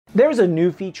There's a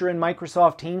new feature in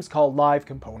Microsoft Teams called Live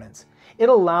Components. It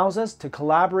allows us to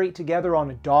collaborate together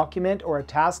on a document or a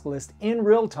task list in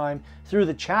real time through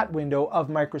the chat window of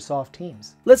Microsoft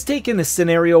Teams. Let's take in a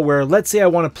scenario where, let's say I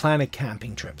want to plan a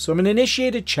camping trip. So I'm going to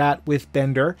initiate a chat with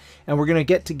Bender and we're going to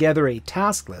get together a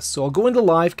task list. So I'll go into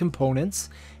Live Components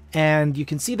and you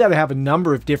can see that I have a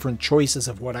number of different choices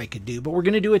of what I could do, but we're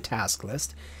going to do a task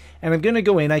list. And I'm going to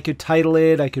go in, I could title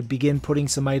it, I could begin putting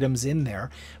some items in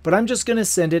there, but I'm just going to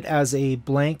send it as a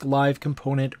blank live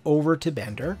component over to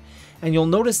Bender. And you'll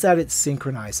notice that it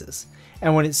synchronizes.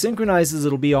 And when it synchronizes,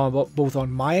 it'll be on both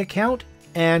on my account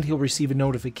and he'll receive a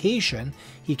notification.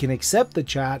 He can accept the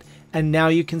chat and now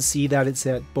you can see that it's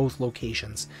at both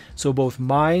locations. So both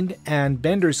mine and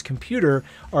Bender's computer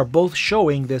are both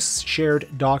showing this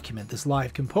shared document, this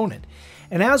live component.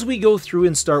 And as we go through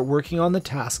and start working on the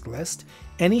task list,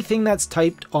 anything that's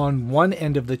typed on one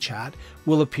end of the chat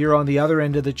will appear on the other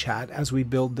end of the chat as we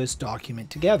build this document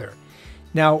together.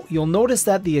 Now, you'll notice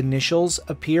that the initials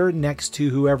appear next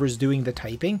to whoever's doing the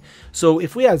typing. So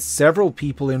if we had several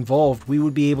people involved, we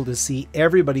would be able to see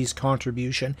everybody's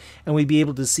contribution and we'd be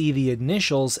able to see the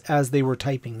initials as they were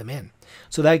typing them in.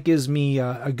 So that gives me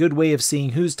a good way of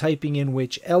seeing who's typing in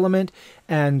which element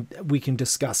and we can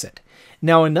discuss it.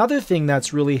 Now, another thing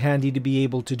that's really handy to be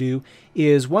able to do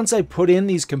is once I put in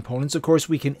these components, of course,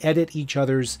 we can edit each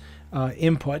other's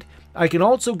input. I can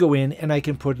also go in and I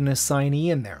can put an assignee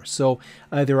in there. So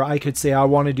either I could say I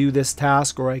want to do this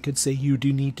task or I could say you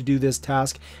do need to do this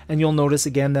task. And you'll notice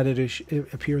again that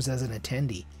it appears as an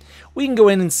attendee. We can go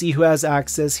in and see who has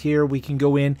access here. We can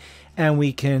go in and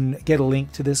we can get a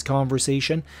link to this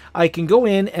conversation. I can go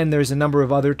in and there's a number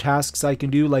of other tasks I can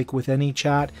do, like with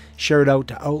AnyChat, share it out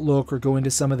to Outlook or go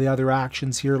into some of the other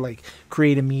actions here, like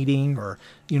create a meeting or,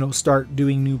 start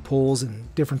doing new polls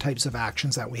and different types of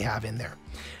actions that we have in there.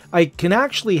 I can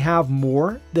actually have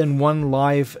more than one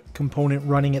live component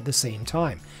running at the same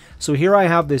time. So here I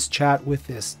have this chat with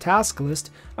this task list.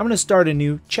 I'm going to start a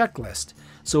new checklist.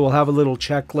 So we'll have a little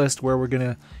checklist where we're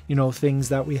going to, things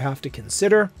that we have to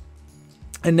consider.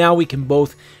 And now we can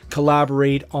both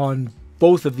collaborate on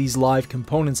both of these live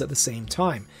components at the same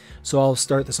time. So I'll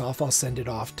start this off. I'll send it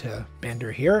off to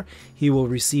Bender here. He will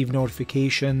receive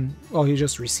notification. Well, he'll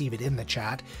just receive it in the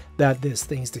chat that this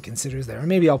things to consider is there. And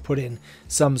maybe I'll put in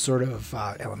some sort of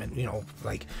element,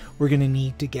 like we're going to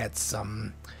need to get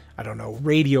some, I don't know,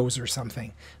 radios or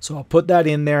something. So I'll put that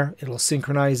in there. It'll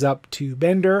synchronize up to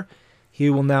Bender. He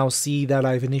will now see that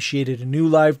I've initiated a new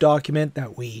live document,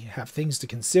 that we have things to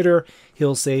consider.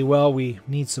 He'll say, well, we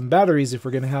need some batteries if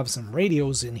we're going to have some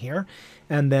radios in here.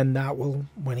 And then that will,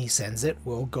 when he sends it,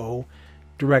 will go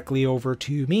directly over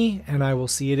to me and I will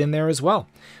see it in there as well.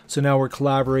 So now we're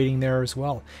collaborating there as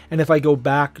well. And if I go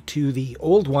back to the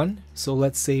old one, so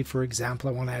let's say, for example,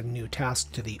 I want to add a new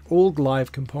task to the old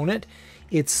live component,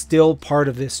 it's still part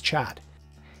of this chat.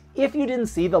 If you didn't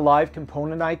see the live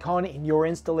component icon in your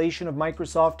installation of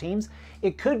Microsoft Teams,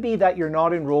 it could be that you're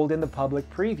not enrolled in the public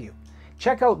preview.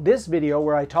 Check out this video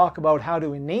where I talk about how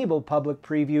to enable public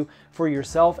preview for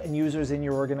yourself and users in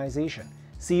your organization.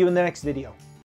 See you in the next video.